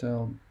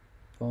tactile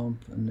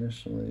bump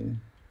initially,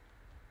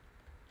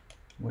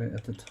 way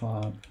at the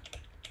top.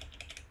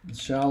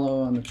 It's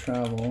shallow on the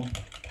travel.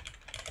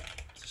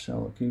 It's a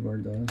shallow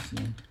keyboard though,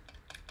 so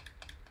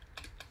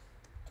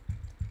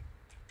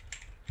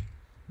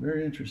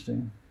very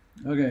interesting.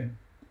 Okay,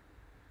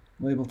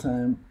 label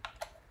time,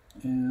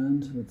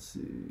 and let's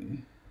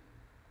see,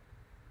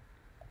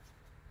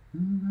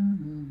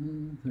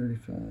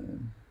 35.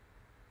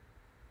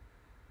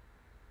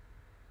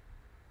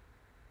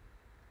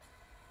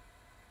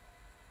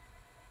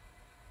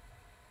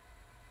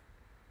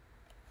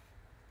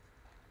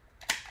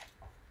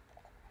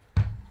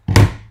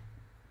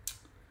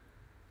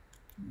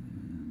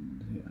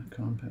 And yeah,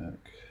 Compaq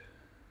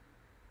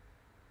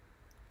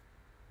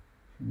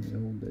from the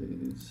old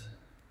days.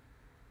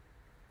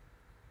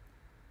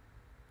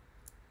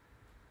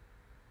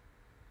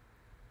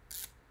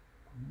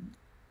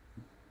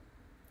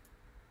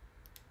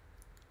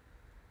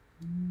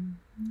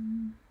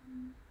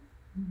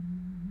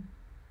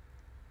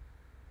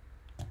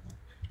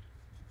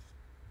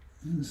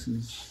 This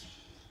is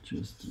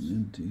just an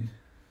empty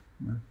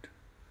marked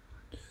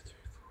 1, 2, 3,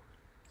 4.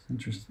 It's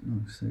interesting.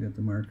 Oh, so I got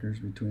the markers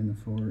between the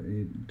 4, 8,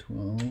 and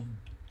 12.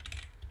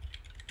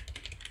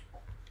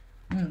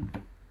 Yeah,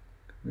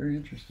 very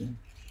interesting.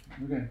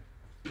 Okay.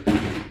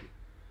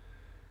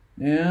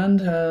 And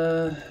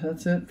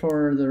that's it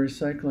for the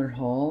recycler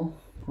haul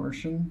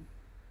portion.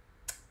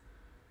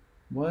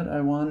 What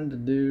I wanted to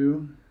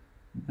do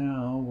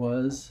now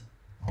was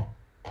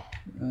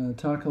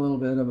talk a little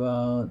bit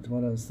about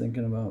what I was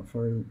thinking about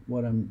for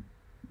what I'm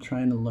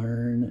trying to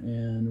learn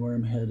and where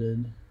I'm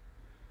headed.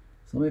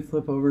 So let me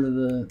flip over to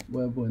the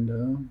web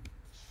window.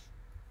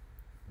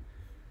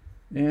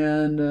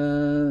 And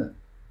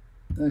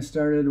I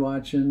started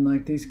watching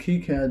like these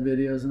KeyCAD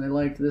videos, and I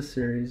liked this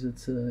series.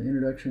 It's an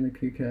introduction to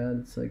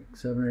KeyCAD. It's like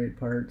 7 or 8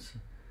 parts.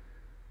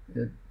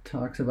 It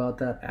talks about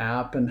that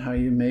app and how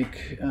you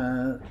make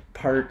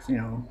parts, you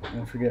know,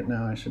 I forget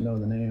now, I should know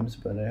the names,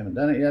 but I haven't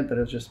done it yet, but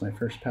it was just my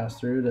first pass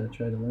through to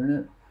try to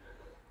learn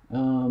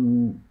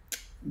it.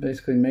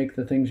 Basically make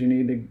the things you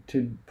need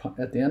to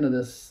at the end of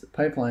this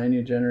pipeline,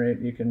 you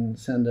can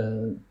send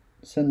a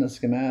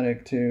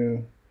schematic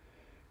to,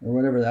 or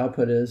whatever the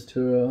output is,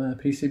 to a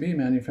PCB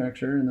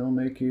manufacturer, and they'll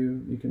make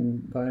you can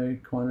buy a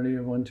quantity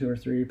of 1, 2, or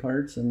 3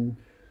 parts, and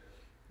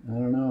I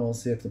don't know, we'll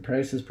see if the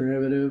price is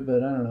prohibitive,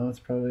 but I don't know,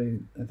 it's probably,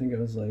 I think it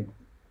was like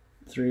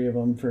 3 of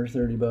them for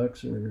 30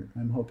 bucks, or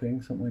I'm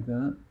hoping something like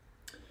that.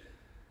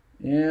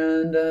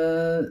 And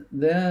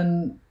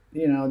then,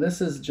 you know, this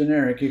is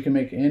generic. You can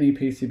make any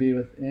PCB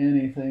with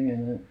anything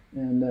in it.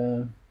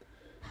 And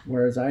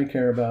whereas I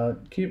care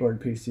about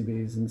keyboard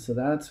PCBs, and so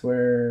that's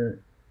where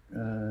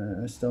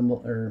I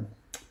stumbled, or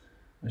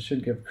I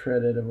should give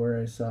credit of where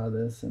I saw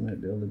this. I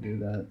might be able to do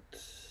that.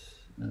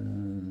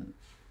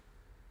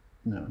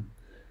 No.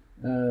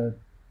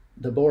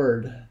 The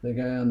board, the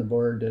guy on the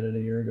board did it a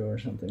year ago or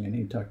something, and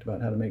he talked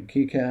about how to make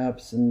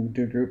keycaps and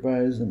do group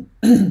buys and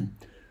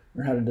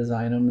or how to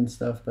design them and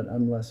stuff, but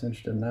I'm less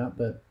interested in that.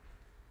 But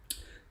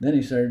then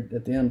he started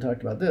at the end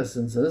talked about this,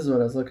 and so this is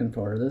what I was looking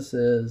for. This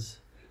is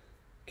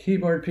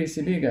keyboard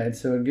PCB guide.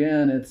 So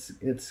again, it's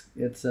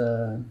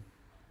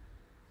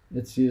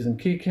using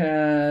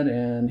KiCad,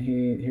 and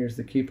here's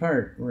the key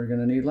part. We're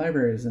going to need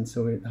libraries, and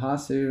so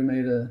Hasu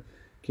made a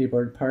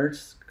keyboard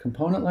parts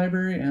component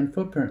library and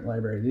footprint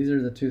library. These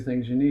are the two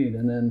things you need.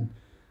 And then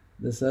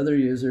this other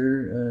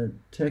user,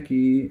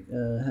 Techie,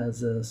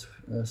 has a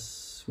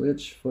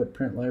switch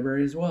footprint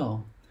library as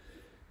well.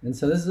 And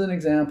so this is an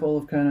example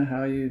of kind of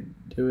how you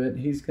do it.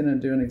 He's going to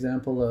do an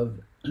example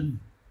of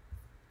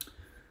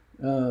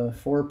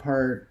four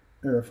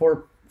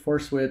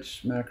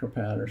switch macro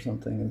pad or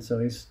something. And so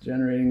he's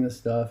generating this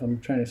stuff.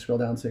 I'm trying to scroll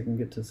down so you can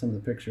get to some of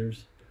the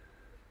pictures.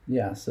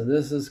 Yeah, so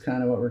this is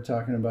kind of what we're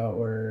talking about,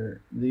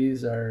 where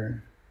these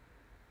are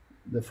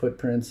the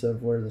footprints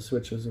of where the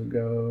switches would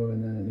go,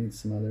 and then it needs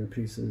some other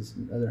pieces,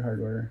 other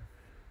hardware.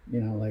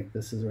 You know, like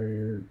this is where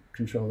your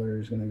controller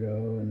is going to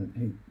go,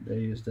 and they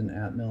used an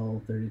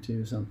Atmel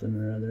 32 something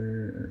or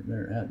other, or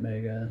their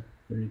Atmega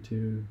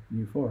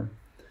 32U4.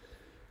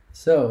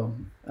 So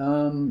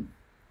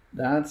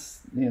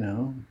that's, you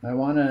know, I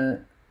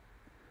wanna.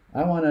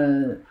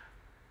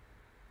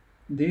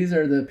 These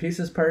are the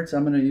pieces parts.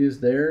 I'm going to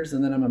use theirs,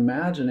 and then I'm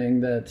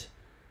imagining that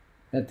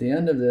at the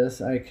end of this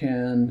I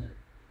can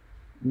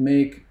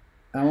make,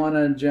 I want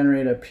to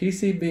generate a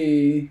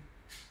PCB,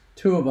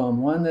 two of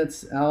them, one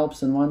that's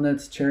Alps and one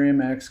that's Cherry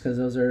MX, because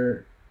those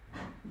are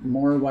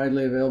more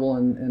widely available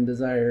and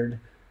desired,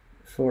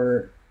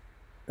 for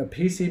a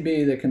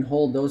PCB that can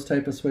hold those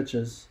type of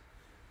switches,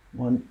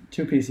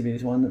 two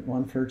PCBs,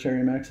 one for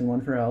Cherry MX and one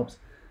for Alps,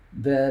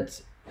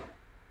 that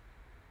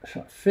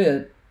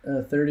fit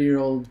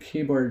 30-year-old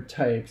keyboard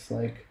types,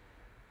 like,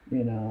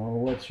 you know,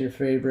 what's your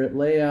favorite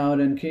layout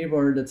and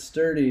keyboard that's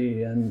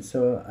sturdy. And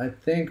so I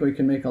think we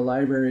can make a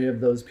library of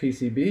those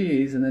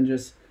PCBs, and then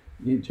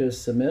you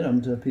just submit them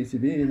to a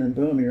PCB, and then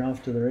boom, you're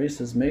off to the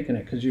races making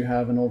it, because you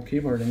have an old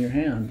keyboard in your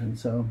hand. And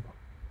so,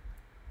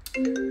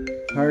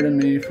 pardon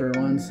me for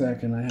 1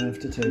 second, I have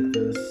to take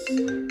this.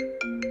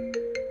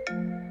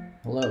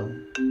 Hello.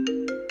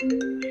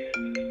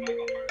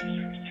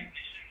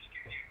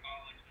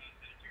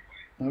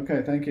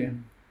 Okay, thank you.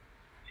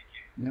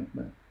 Yep.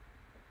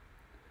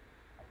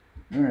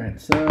 All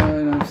right, so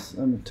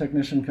I'm a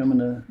technician coming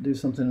to do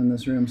something in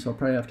this room, so I'll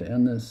probably have to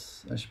end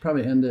this. I should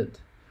probably end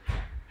it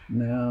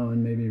now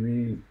and maybe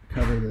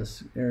recover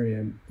this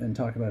area and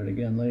talk about it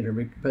again later.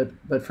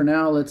 But for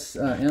now, let's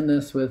end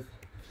this with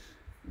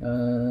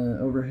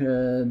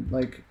overhead.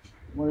 Like,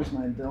 where's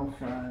my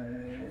Delphi?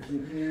 Is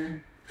it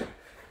here?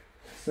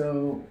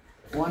 So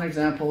one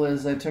example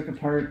is I took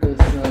apart this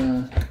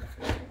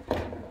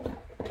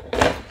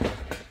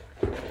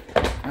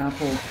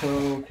Apple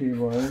Pro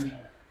keyboard,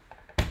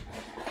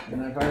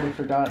 and I've already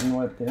forgotten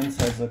what the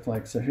insides look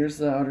like. So here's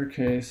the outer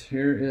case.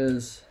 Here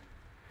is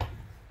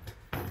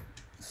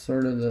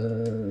sort of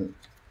the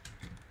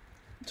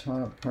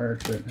top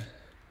part that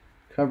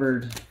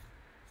covered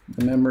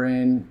the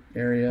membrane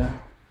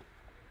area,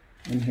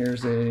 and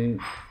here's I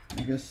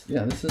guess,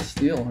 yeah, this is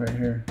steel right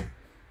here.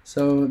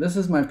 So this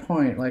is my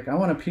point. Like, I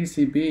want a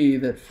PCB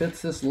that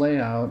fits this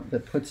layout,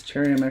 that puts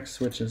Cherry MX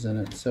switches in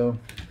it. So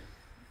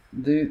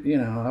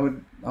I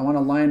want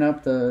to line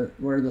up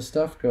where the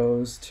stuff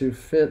goes to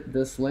fit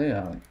this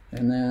layout,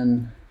 and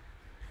then,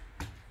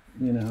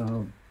 you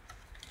know,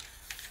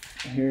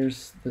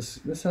 here's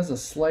this has a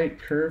slight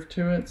curve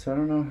to it, so I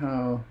don't know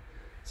how.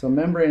 So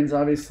membranes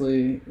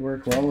obviously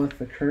work well with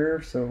the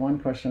curve. So one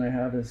question I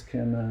have is,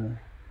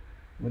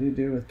 what do you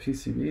do with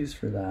PCBs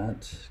for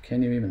that?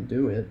 Can you even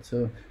do it?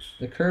 So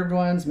the curved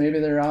ones, maybe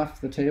they're off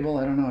the table.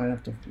 I don't know. I'd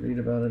have to read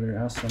about it or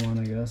ask someone,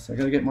 I guess. I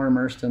got to get more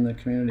immersed in the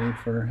community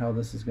for how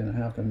this is going to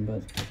happen.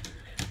 But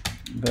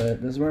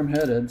this is where I'm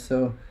headed.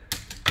 So,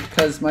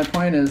 because my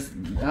point is,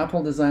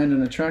 Apple designed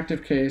an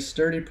attractive case,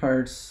 sturdy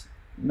parts,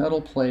 metal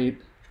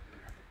plate.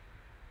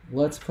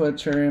 Let's put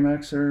Cherry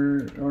MX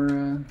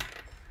or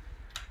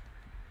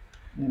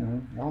you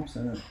know, Alps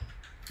in it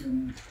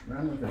and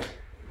run with it.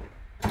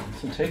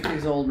 So take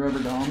these old rubber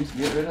domes,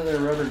 get rid of their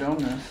rubber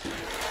domeness,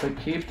 but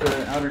keep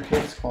the outer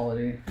case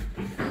quality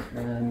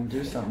and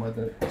do something with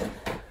it.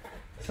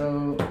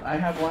 So I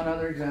have one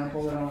other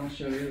example that I want to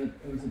show you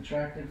that was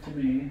attractive to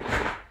me.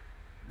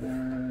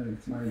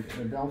 It's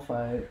the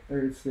Delphi, or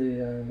it's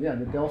the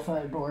the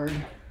Delphi board.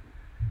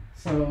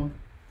 So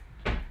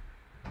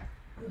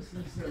this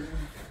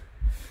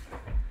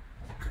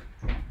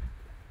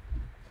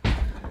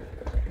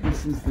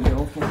is the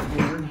Delphi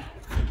board.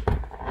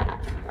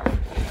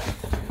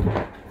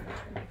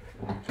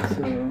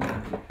 So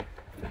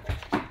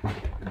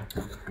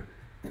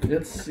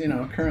it's, you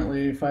know,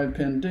 currently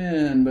 5-pin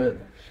DIN, but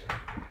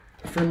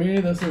for me,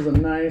 this is a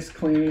nice,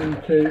 clean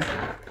case,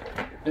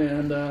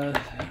 and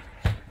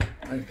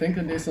I think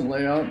a decent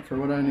layout for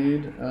what I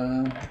need.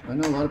 I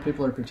know a lot of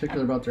people are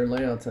particular about their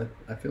layouts.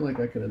 I feel like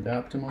I could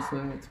adapt to most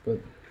layouts, but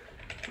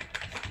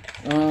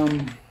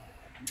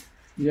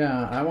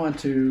yeah, I want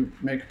to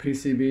make a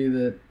PCB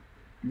that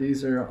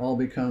these are all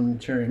become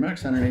cherry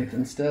mix underneath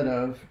instead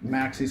of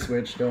maxi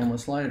switch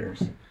domeless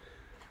sliders.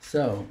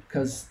 So,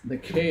 because the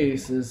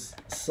case is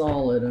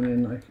solid, I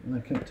mean, I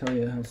can't tell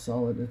you how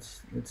solid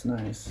it's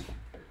nice.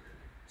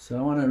 So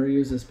I want to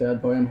reuse this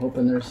bad boy. I'm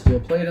hoping there's steel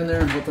plate in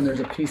there. I'm hoping there's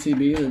a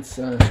PCB that's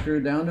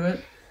screwed down to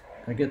it.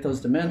 I get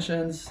those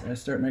dimensions. I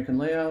start making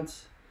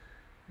layouts.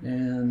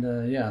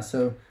 And yeah,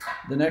 so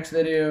the next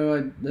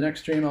video, the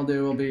next stream I'll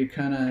do will be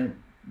kind of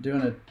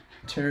doing a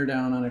tear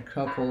down on a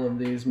couple of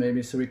these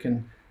maybe, so we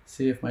can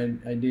see if my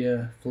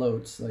idea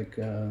floats, like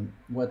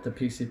what the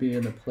PCB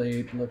and the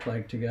plate look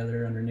like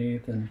together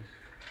underneath, and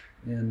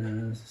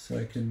so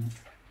I can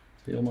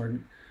feel more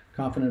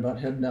confident about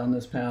heading down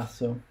this path.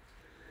 So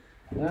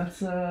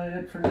that's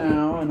it for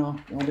now, and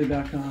I'll be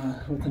back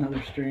with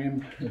another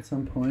stream at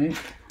some point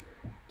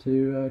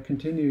to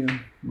continue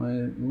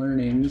my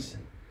learnings.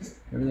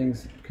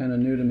 Everything's kind of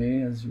new to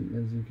me, as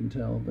you can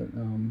tell, but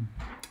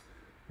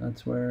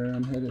that's where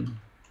I'm headed.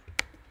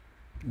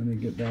 Let me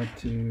get back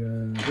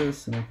to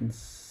this, and I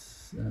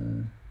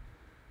can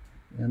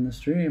end the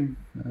stream.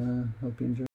 Hope you enjoy.